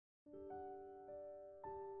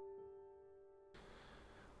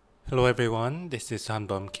Hello everyone, this is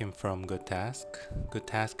Hanbum Kim from GoodTask.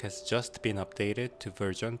 GoodTask has just been updated to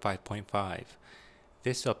version 5.5.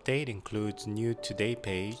 This update includes new Today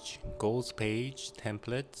page, Goals page,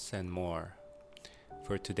 templates, and more.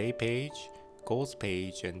 For Today page, Goals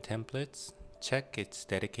page, and templates, check its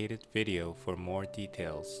dedicated video for more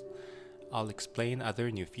details. I'll explain other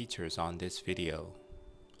new features on this video.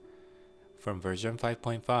 From version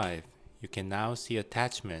 5.5, you can now see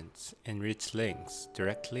attachments and rich links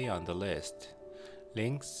directly on the list.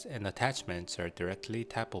 Links and attachments are directly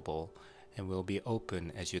tappable and will be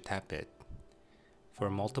open as you tap it.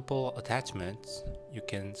 For multiple attachments, you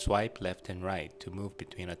can swipe left and right to move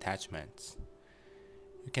between attachments.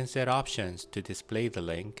 You can set options to display the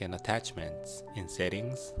link and attachments in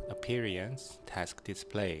Settings, Appearance, Task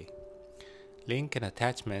Display. Link and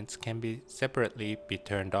attachments can be separately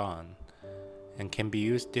turned on and can be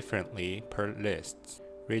used differently per list.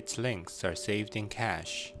 Rich links are saved in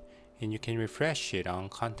cache, and you can refresh it on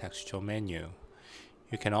contextual menu.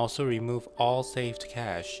 You can also remove all saved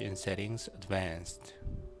cache in Settings Advanced.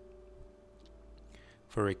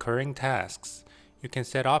 For recurring tasks, you can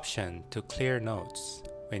set option to clear notes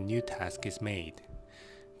when new task is made.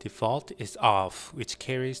 Default is off, which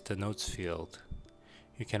carries the notes field.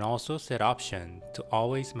 You can also set option to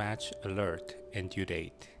always match alert and due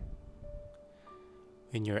date.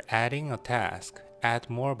 When you're adding a task, Add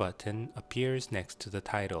More button appears next to the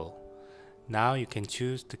title. Now you can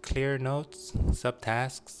choose to clear notes,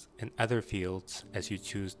 subtasks, and other fields as you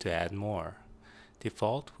choose to add more.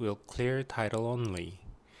 Default will clear title only.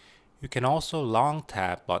 You can also long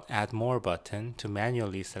tap on Add More button to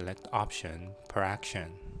manually select option per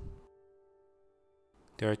action.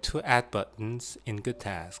 There are two add buttons in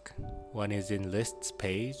GoodTask. One is in Lists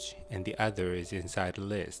page and the other is inside a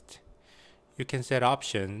list. You can set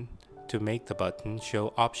option to make the button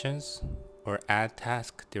show options or add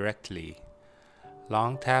task directly.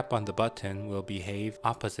 Long tap on the button will behave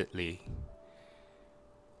oppositely.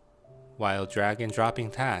 While drag and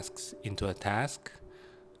dropping tasks into a task,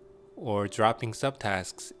 or dropping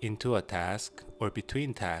subtasks into a task or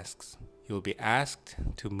between tasks, you'll be asked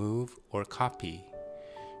to move or copy.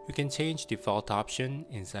 You can change default option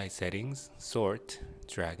inside Settings, Sort,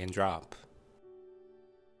 Drag and Drop.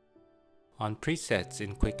 On presets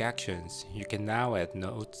in Quick Actions, you can now add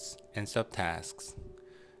notes and subtasks.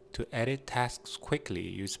 To edit tasks quickly,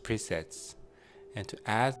 use presets, and to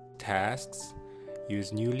add tasks,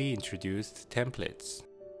 use newly introduced templates.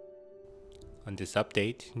 On this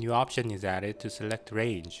update, new option is added to select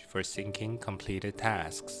range for syncing completed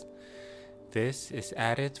tasks. This is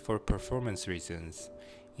added for performance reasons.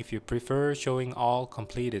 If you prefer showing all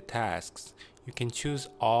completed tasks, you can choose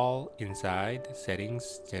All inside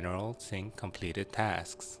Settings, General, Sync Completed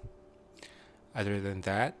Tasks. Other than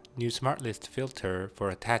that, new Smart List filter for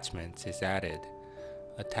attachments is added.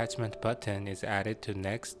 Attachment button is added to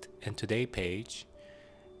Next and Today page,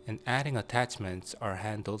 and adding attachments are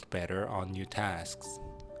handled better on new tasks.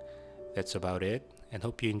 That's about it, and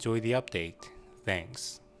hope you enjoy the update.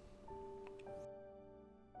 Thanks.